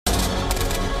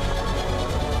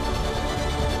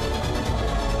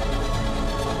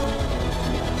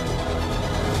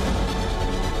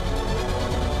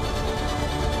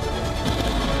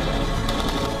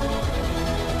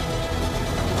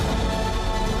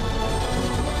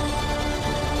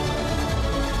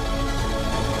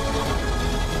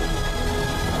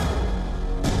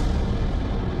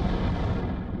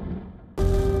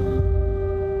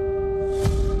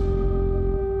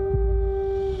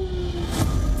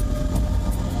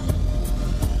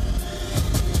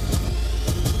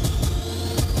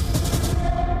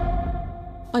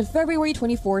On February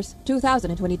 24th,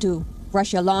 2022,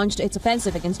 Russia launched its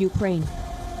offensive against Ukraine.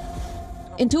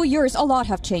 In 2 years, a lot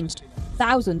have changed.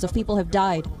 Thousands of people have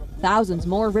died. Thousands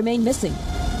more remain missing.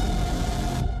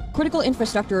 Critical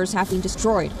infrastructures have been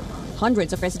destroyed.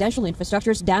 Hundreds of residential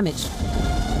infrastructures damaged.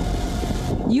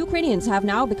 Ukrainians have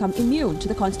now become immune to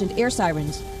the constant air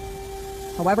sirens.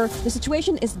 However, the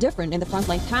situation is different in the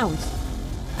frontline towns,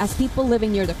 as people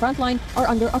living near the frontline are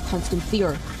under a constant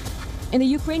fear. In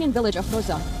the Ukrainian village of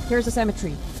Roza, here's a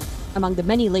cemetery. Among the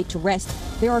many laid to rest,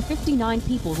 there are 59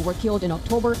 people who were killed in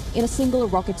October in a single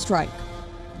rocket strike.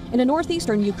 In a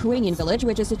northeastern Ukrainian village,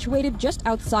 which is situated just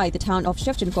outside the town of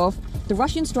Shevchenkov, the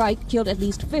Russian strike killed at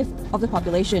least 1/5 of the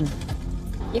population.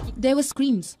 There were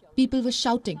screams. People were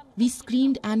shouting. We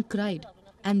screamed and cried.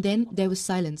 And then there was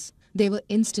silence. They were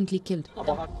instantly killed.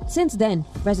 Since then,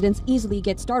 residents easily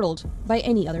get startled by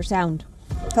any other sound.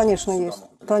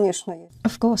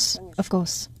 Of course, of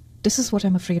course. This is what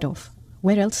I'm afraid of.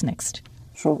 Where else next?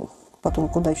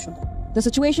 The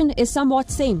situation is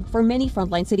somewhat same for many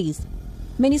frontline cities.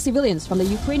 Many civilians from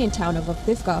the Ukrainian town of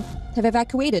Avdiivka have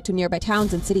evacuated to nearby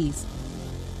towns and cities.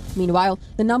 Meanwhile,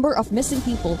 the number of missing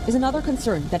people is another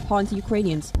concern that haunts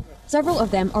Ukrainians. Several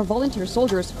of them are volunteer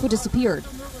soldiers who disappeared.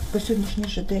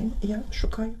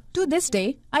 To this day,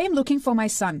 I am looking for my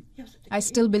son. I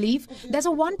still believe there's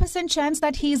a 1% chance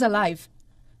that he is alive.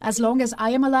 As long as I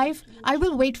am alive, I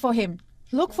will wait for him,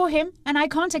 look for him, and I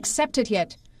can't accept it yet.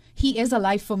 He is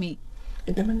alive for me.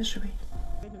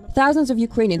 Thousands of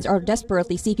Ukrainians are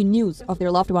desperately seeking news of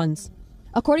their loved ones.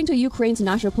 According to Ukraine's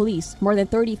national police, more than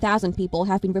 30,000 people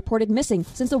have been reported missing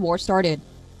since the war started.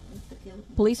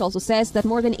 Police also says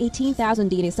that more than 18,000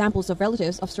 DNA samples of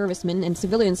relatives of servicemen and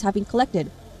civilians have been collected.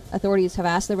 Authorities have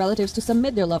asked the relatives to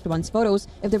submit their loved ones' photos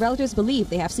if the relatives believe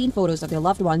they have seen photos of their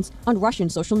loved ones on Russian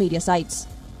social media sites.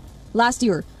 Last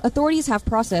year, authorities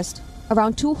have processed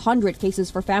around 200 cases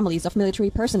for families of military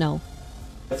personnel.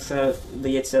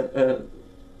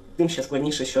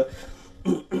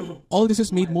 All this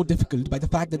is made more difficult by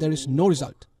the fact that there is no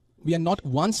result. We are not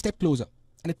one step closer,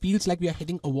 and it feels like we are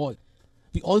hitting a wall.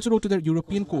 We also wrote to the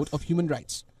European Court of Human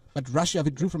Rights, but Russia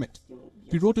withdrew from it.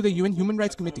 We wrote to the UN Human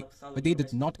Rights Committee, but they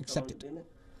did not accept it.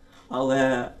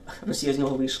 Але Росія з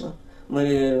нього вийшла. Ми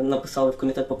написали в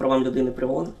Комітет по правам людини при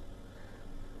ООН,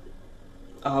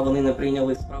 а вони не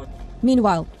прийняли справу.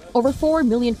 Meanwhile, over 4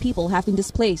 million people have been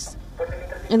displaced.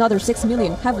 Another 6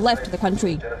 million have left the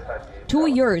country. 2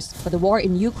 years, but the war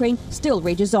in Ukraine still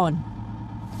rages on.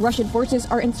 Russian forces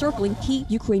are encircling key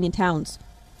Ukrainian towns,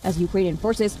 as Ukrainian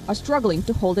forces are struggling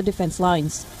to hold the defense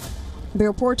lines. The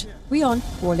report, WION,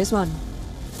 for this one.